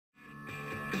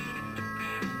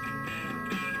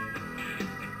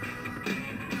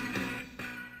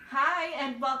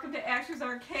and welcome to Asher's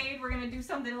Arcade. We're going to do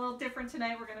something a little different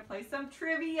tonight. We're going to play some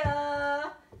trivia.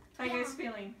 How you guys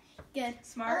feeling? Good.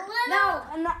 Smart? No,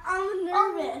 I'm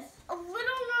nervous. A little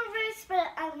nervous, but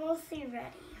I'm mostly ready.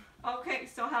 Okay,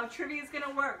 so how trivia is going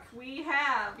to work. You're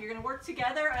going to work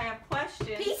together. I have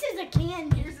questions. Pieces of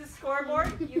candy. Here's the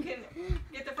scoreboard. You can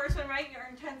get the first one right, you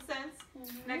earn 10 cents.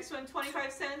 Next one,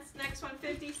 25 cents. Next one,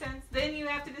 50 cents. Then you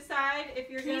have to decide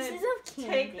if you're going to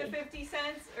take the 50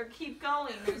 cents or keep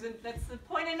going. That's the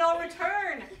point of no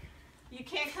return. You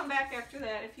can't come back after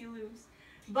that if you lose.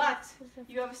 But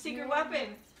you have a secret weapon.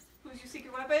 Who's your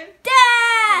secret weapon?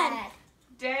 Dad!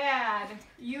 Dad.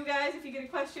 You guys, if you get a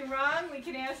question wrong, we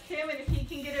can ask him, and if he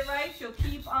can get it right, you'll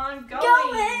keep on going.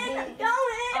 Going.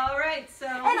 All right, so.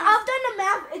 And I've done the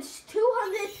math. It's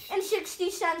 260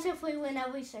 cents if we win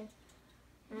everything.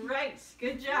 Right.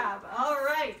 Good job. All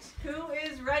right. Who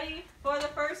is ready for the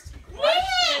first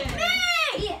question?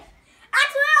 Me!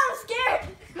 Actually, I'm scared.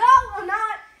 No, I'm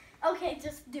not. Okay,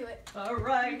 just do it. All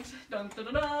right. Dun, dun,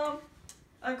 dun, dun.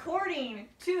 According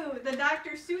to the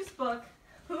Dr. Seuss book,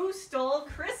 who stole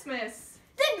Christmas?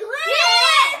 The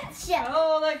Grinch!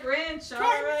 Oh, the Grinch. All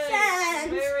right. Cents.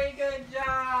 Very good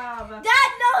job. Dad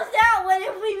knows that one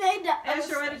if we made the...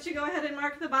 Asher, why don't you go ahead and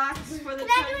mark the box for the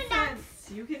 10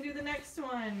 cents? You can do the next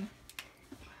one.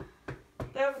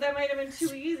 That might have been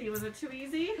too easy. Was it too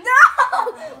easy?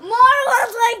 No! More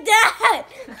ones like that!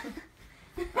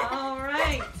 All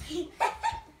right.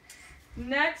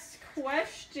 Next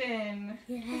question.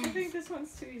 Yes. I think this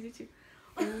one's too easy too.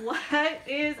 What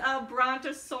is a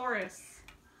brontosaurus?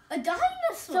 A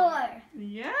dinosaur.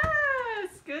 Yes,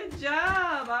 good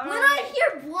job. All When right. I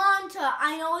hear Bronta,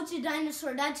 I know it's a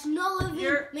dinosaur. That's no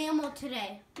living mammal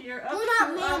today. You're up Well, to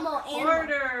not mammal, a animal.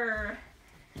 quarter.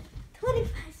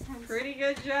 25 cents. Pretty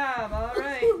good job. All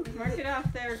right. Mark it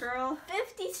off there, girl.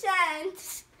 50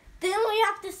 cents. Then we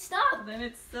have to stop. Then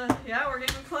it's yeah, we're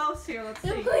getting close here. Let's see.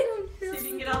 If we don't See if you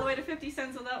can get all the way to 50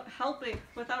 cents without help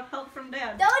from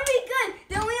Dad. That would be good.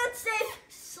 Then we would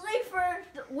sleep for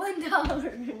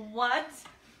 $1. What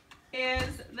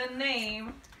is the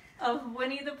name of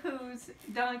Winnie the Pooh's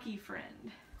donkey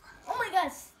friend? Oh my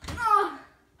gosh. Oh.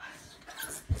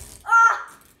 Oh.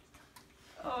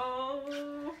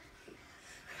 Oh,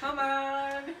 come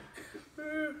on.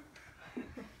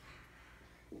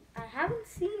 I haven't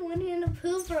seen Winnie and the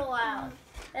Pooh for a while.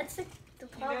 That's the You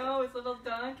problem. know his little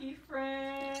donkey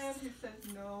friend. He says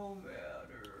no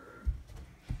matter.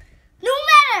 No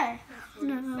matter.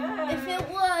 No. If it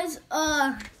was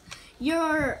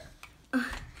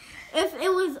if it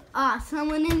was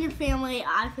someone in your family,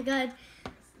 I forgot.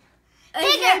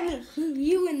 Tigger.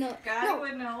 You would know. Guy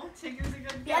would know. Tigger's a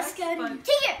good guess. Yes, good. But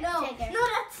Tigger. No, Tigger. no,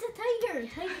 that's the tiger.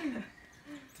 Tiger.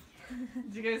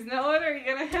 do you guys know it, or are you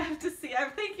gonna have to see? I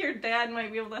think your dad might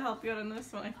be able to help you out on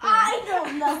this one. I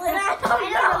don't know it.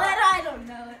 I don't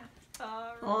know it.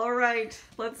 All right,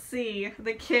 let's see.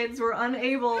 The kids were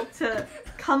unable to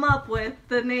come up with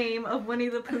the name of Winnie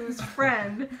the Pooh's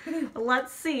friend.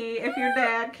 Let's see if your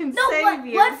dad can save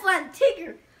you. What friend?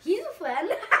 Tigger. He's a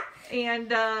friend. And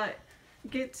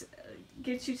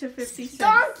get you to 50 cents.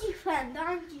 Donkey friend.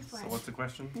 So what's the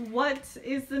question? What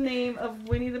is the name of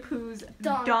Winnie the Pooh's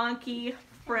donkey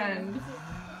friend?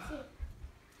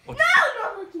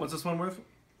 What's this one worth?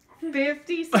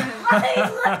 50 cents.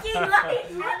 He's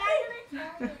looking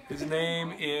like. His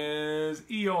name is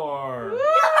Eeyore.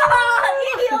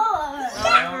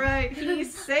 All right, he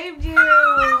saved you.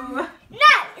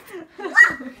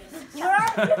 You're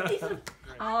on 50 cents.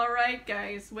 All right,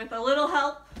 guys, with a little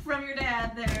help from your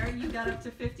dad there, you got up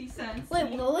to 50 cents. Wait,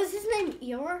 what was his name?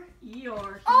 Eeyore?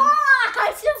 Eeyore. Oh,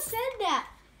 I just said that.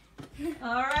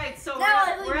 All right, so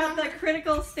No, we're at the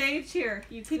critical stage here.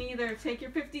 You can either take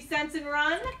your 50 cents and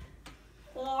run,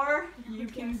 or you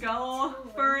can go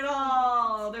for it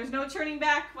all. There's no turning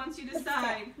back once you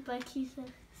decide. But he's a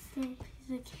piece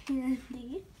of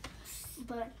candy.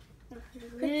 But if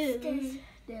we lose,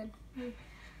 then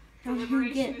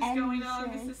Deliberation is going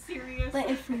on. This is serious. But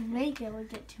if we make it, we'll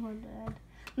get $200.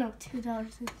 No,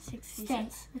 $2.60.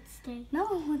 Let's stay.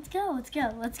 No, let's go. Let's go.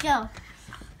 Let's go.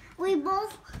 We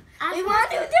both. We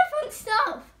want to do different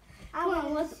stuff. I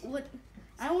want what?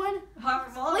 I want.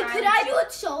 Well, Wait, could I do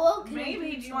it solo?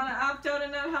 Maybe. Do you want to opt out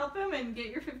and not help him and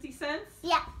get your 50 cents?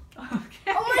 Yeah.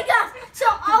 Okay. Oh my gosh! So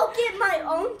I'll get my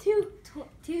own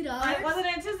 $2. I wasn't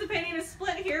anticipating a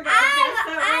split here, but I I guess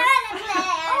want to that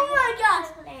play. Oh my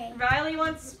gosh! Riley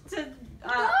wants to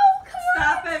Come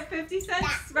stop on. at 50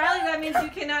 cents. Riley, that means you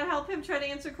cannot help him try to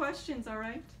answer questions, all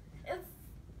right?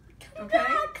 Come Okay.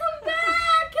 back! Come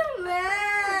back! Come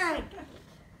back!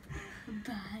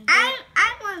 Bye.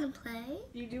 I want to play.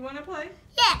 You do want to play?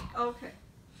 Yeah. Okay.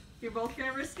 You're both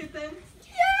gonna risk it then?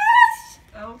 Yes!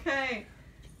 Okay.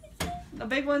 The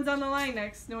big one's on the line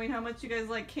next. Knowing how much you guys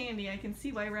like candy, I can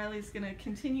see why Riley's gonna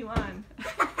continue on.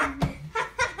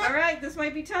 All right, this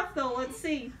might be tough though. Let's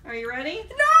see. Are you ready?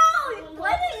 No!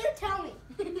 Why didn't you tell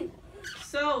me?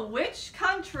 So, which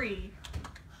country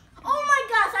Oh my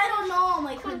gosh, I don't know all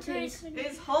my countries.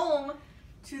 is home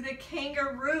to the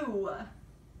kangaroo?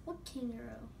 What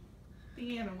kangaroo?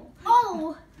 The animal.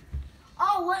 Oh,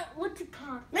 what's it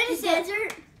called? Minnesota.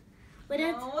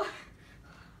 No.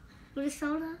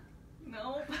 Minnesota?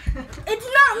 No. It's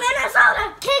not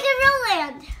Minnesota. Kangaroo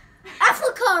land.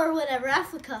 Africa or whatever.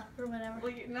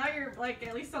 Well, now you're like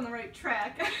at least on the right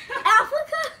track.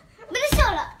 Africa?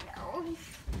 Minnesota. No.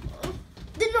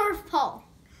 The North Pole.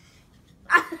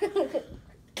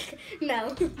 No.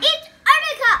 It's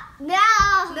Antarctica.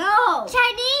 No. No.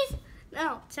 Chinese.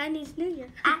 No. Chinese New Year.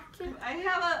 I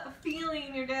have a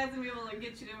feeling your dad's gonna be able to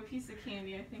get you to a piece of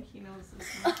candy. I think he knows this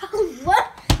one.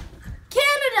 What?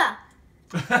 Canada.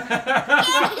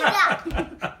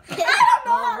 Canada. I don't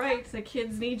know. All right, the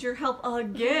kids need your help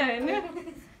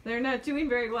again. They're not doing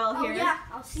very well Oh here. yeah,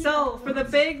 I'll see So, that. for the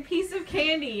big piece of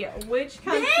candy, which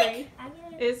country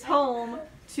is home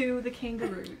to the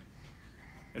kangaroo?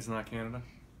 It's not Canada.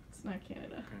 It's not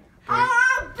Canada.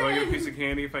 Do I get a piece of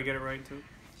candy if I get it right too?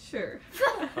 Sure.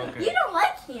 Okay. You don't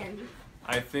like candy.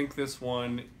 I think this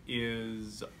one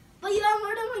is But you have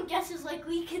more than one guesses, like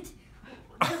we could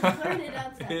just learn it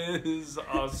outside. is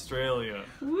Australia.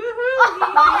 Woohoo!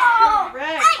 Oh!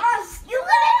 Correct. You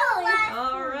literally.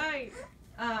 All right.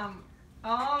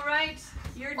 All right.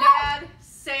 Your dad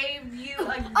saved you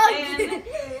again.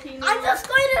 He I'm knows- just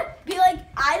going to be like,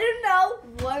 I don't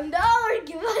know, $1.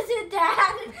 Give us it,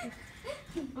 Dad.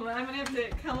 Well, I'm gonna have to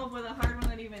come up with a hard one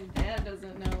that even Dad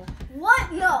doesn't know.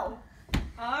 What? No.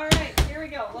 All right, here we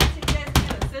go. Let's see if you guys can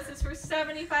get this. This is for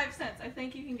 75 cents. I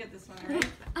think you can get this one, all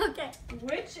right? Okay.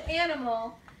 Which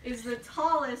animal is the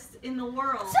tallest in the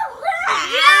world?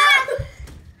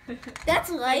 That's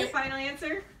Your light. final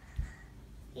answer?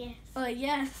 Yes. Oh,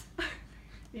 yes.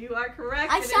 You are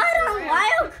correct. I It is saw it on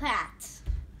correct. Wildcats.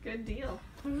 Good deal.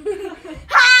 Ha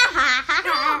ha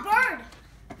ha! Bird.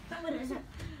 What is it?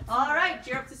 All right,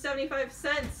 you're up to 75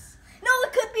 cents. No,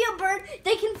 it could be a bird.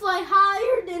 They can fly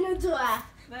higher than a giraffe.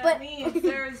 That But- means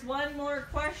there's one more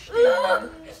question.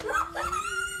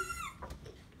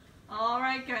 All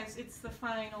right, guys, it's the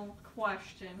final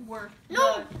question. Worth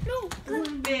No,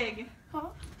 the big Huh?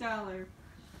 dollar.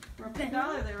 We're up to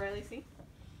 $1 there, Riley, see?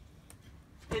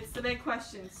 It's the big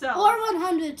question. So, Or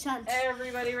 100 cents.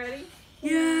 everybody ready?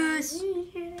 Yes.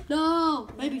 No.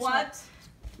 Maybe What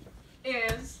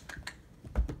is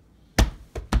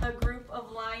a group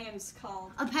of lions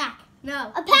called? a pack.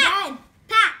 No. A pack.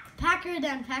 Pack. Packer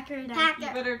then. You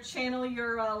better channel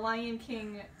your Lion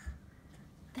King,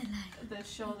 the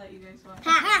show that you guys watch.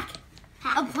 Pack.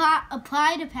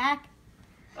 Apply to pack.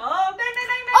 Oh, dang, dang,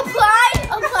 dang, dang, Apply.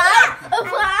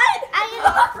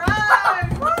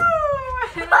 Right. Woo!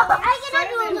 I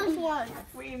gotta do this one.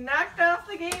 We knocked off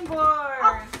the game board.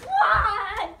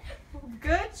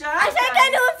 Good job. I think I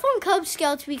guys. know it from Cub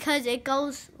Scouts because it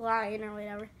goes line or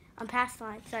whatever. I'm past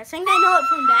line, so I think I know it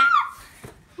from that.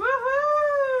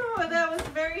 Woohoo! That was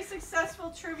very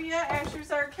successful trivia.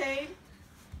 Asher's Arcade.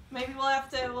 Maybe we'll have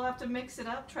to mix it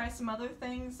up. Try some other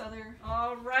things.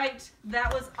 All right,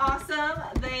 that was awesome.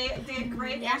 They did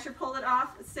great. Asher pulled it off,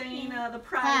 saying the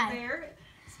pride there.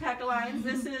 It's Pack of Lions.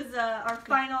 This is our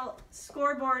final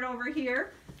scoreboard over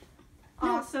here.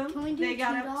 Awesome. Can we do They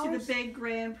got up to $2? the big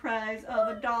grand prize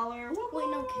of $1. Wait,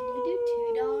 no, can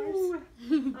you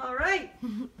do $2? All right.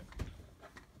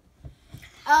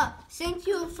 Thank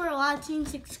you for watching.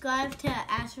 Subscribe to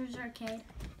Asher's Arcade.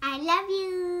 I love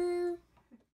you.